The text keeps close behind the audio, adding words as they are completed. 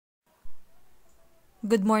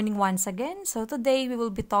Good morning once again. So today we will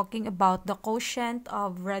be talking about the quotient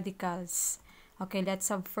of radicals. Okay, let's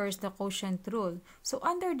have first the quotient rule. So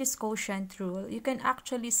under this quotient rule, you can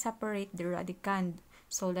actually separate the radicand.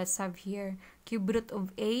 So let's have here cube root of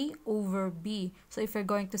A over B. So if you're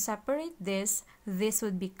going to separate this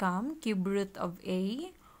would become cube root of A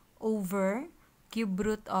over cube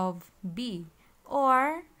root of B.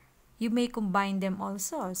 Or you may combine them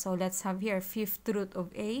also. So let's have here fifth root of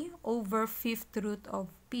A over fifth root of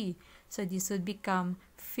B. So this would become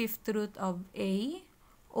fifth root of A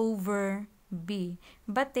over B.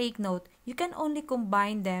 But take note, you can only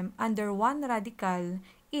combine them under one radical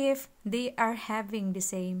if they are having the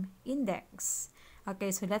same index. Okay,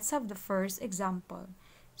 so let's have the first example.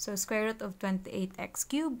 So square root of 28x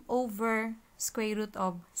cubed over square root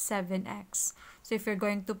of 7x. So if you're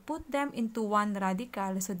going to put them into one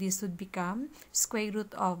radical, so this would become square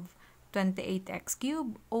root of 28x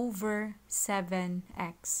cubed over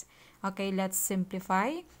 7x. Okay, let's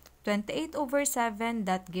simplify. 28 over 7,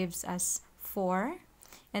 that gives us 4.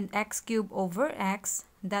 And x cubed over x,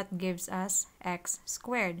 that gives us x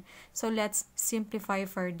squared. So let's simplify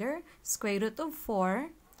further. Square root of 4,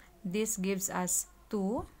 this gives us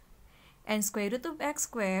 2. And square root of x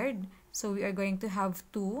squared, so we are going to have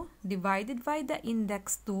 2 divided by the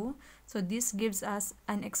index 2. So this gives us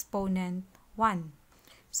an exponent 1.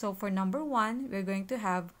 So for number 1, we're going to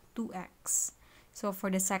have 2x. So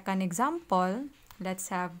for the second example, let's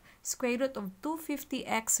have square root of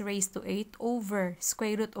 250x raised to 8 over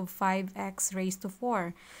square root of 5x raised to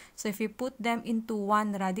 4. So if we put them into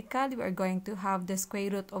one radical, we are going to have the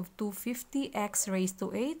square root of 250x raised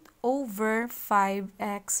to 8 over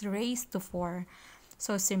 5x raised to 4.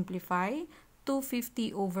 So simplify.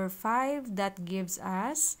 250 over 5, that gives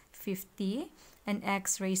us 50. And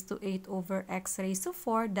x raised to 8 over x raised to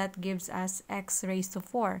 4, that gives us x raised to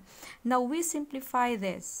 4. Now we simplify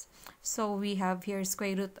this. So we have here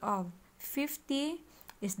square root of 50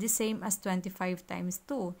 is the same as 25 times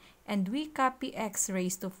 2. And we copy x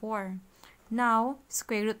raised to 4. Now,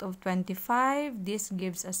 square root of 25, this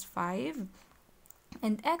gives us 5.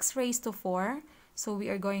 And x raised to 4, so we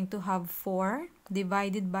are going to have 4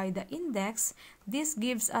 divided by the index. This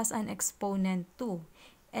gives us an exponent 2.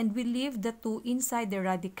 And we leave the 2 inside the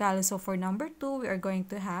radical. So for number 2, we are going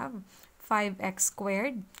to have 5x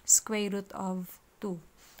squared square root of 2.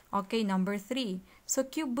 Okay, number 3. So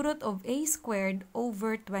cube root of a squared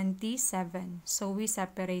over 27. So we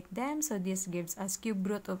separate them. So this gives us cube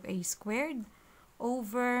root of a squared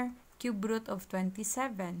over cube root of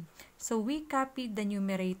 27. So we copied the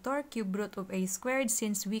numerator, cube root of a squared,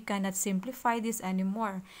 since we cannot simplify this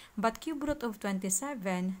anymore. But cube root of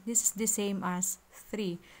 27, this is the same as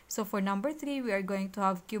 3. So for number 3, we are going to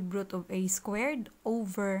have cube root of a squared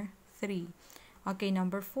over 3. Okay,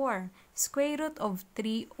 number 4, square root of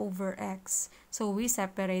 3 over x. So we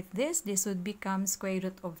separate this. This would become square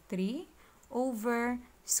root of 3 over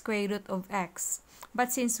square root of x.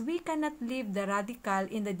 But since we cannot leave the radical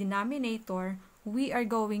in the denominator, we are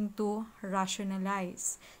going to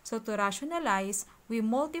rationalize. So to rationalize, we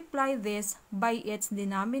multiply this by its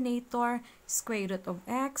denominator, square root of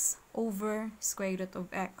x over square root of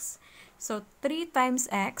x. So 3 times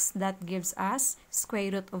x, that gives us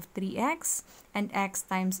square root of 3x, and x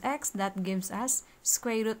times x, that gives us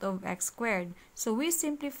square root of x squared. So we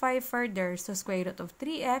simplify further. So square root of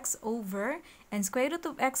 3x over, and square root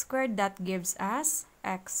of x squared, that gives us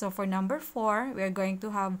x. So for number 4, we are going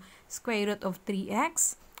to have square root of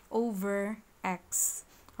 3x over x.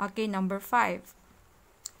 Okay, number 5.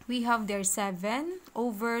 We have there 7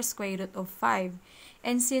 over square root of 5.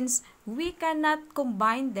 And since we cannot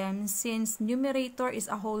combine them, since numerator is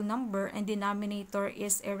a whole number and denominator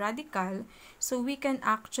is a radical, so we can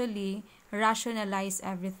actually rationalize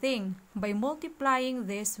everything by multiplying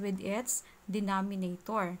this with its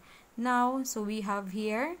denominator. Now, so we have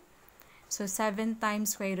here, so 7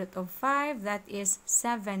 times square root of 5, that is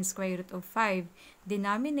 7 square root of 5.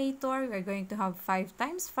 Denominator, we are going to have 5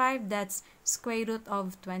 times 5, that's square root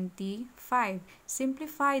of 25.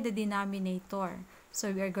 Simplify the denominator. So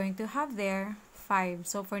we are going to have there 5.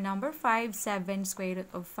 So for number 5, 7 square root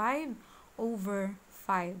of 5 over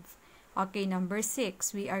 5. Okay, number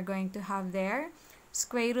 6, we are going to have there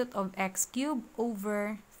square root of x cubed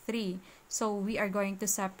over 3. So we are going to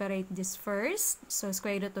separate this first. So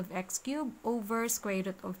square root of x cubed over square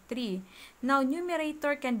root of 3. Now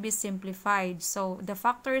numerator can be simplified. So the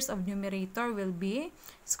factors of numerator will be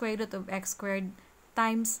square root of x squared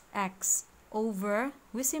times x over,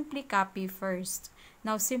 we simply copy first.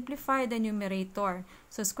 Now simplify the numerator.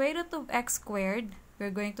 So square root of x squared, we're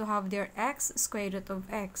going to have their x, square root of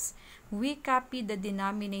x. We copy the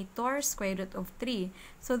denominator, square root of 3.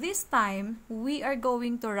 So this time, we are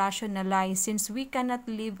going to rationalize since we cannot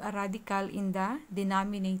leave a radical in the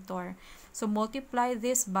denominator. So multiply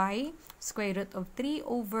this by square root of 3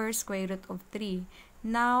 over square root of 3.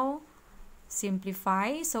 Now,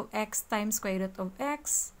 simplify. So x times square root of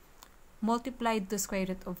x multiplied to square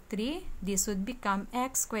root of 3. This would become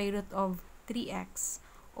x square root of 3x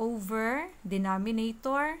over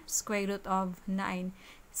denominator square root of 9.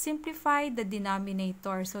 Simplify the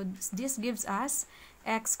denominator. So this gives us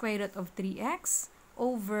x square root of 3x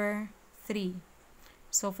over 3.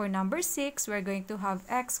 So for number 6, we're going to have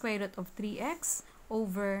x square root of 3x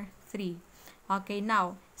over 3. Okay,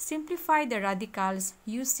 now, simplify the radicals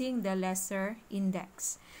using the lesser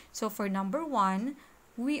index. So for number 1,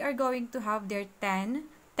 we are going to have their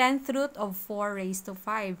 10th root of 4 raised to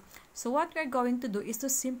 5. So what we're going to do is to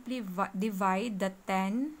simply divide the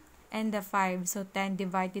 10 and the 5. So 10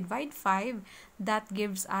 divided by 5, that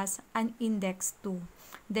gives us an index 2.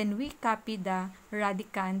 Then we copy the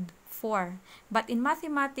radicand 4. But in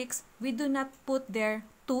mathematics, we do not put there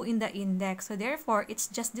 2 in the index. So therefore, it's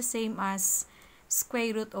just the same as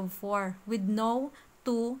square root of 4 with no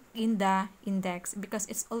 2 in the index because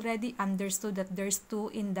it's already understood that there's 2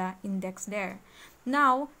 in the index there.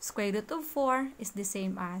 Now, square root of 4 is the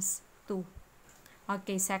same as 2.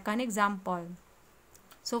 Okay, second example.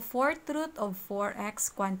 So, 4th root of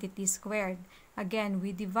 4x quantity squared. Again,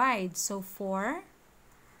 we divide. So, 4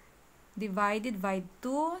 divided by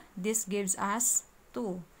 2, this gives us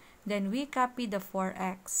 2. Then, we copy the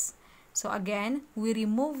 4x. So, again, we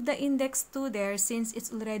remove the index 2 there since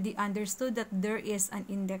it's already understood that there is an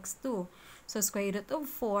index 2. So, square root of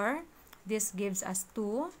 4, this gives us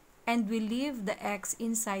 2. And we leave the x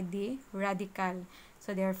inside the radical.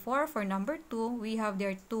 So, therefore, for number 2, we have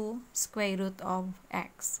there 2 square root of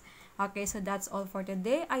x. Okay, so that's all for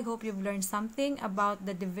today. I hope you've learned something about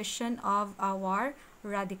the division of our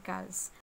radicals.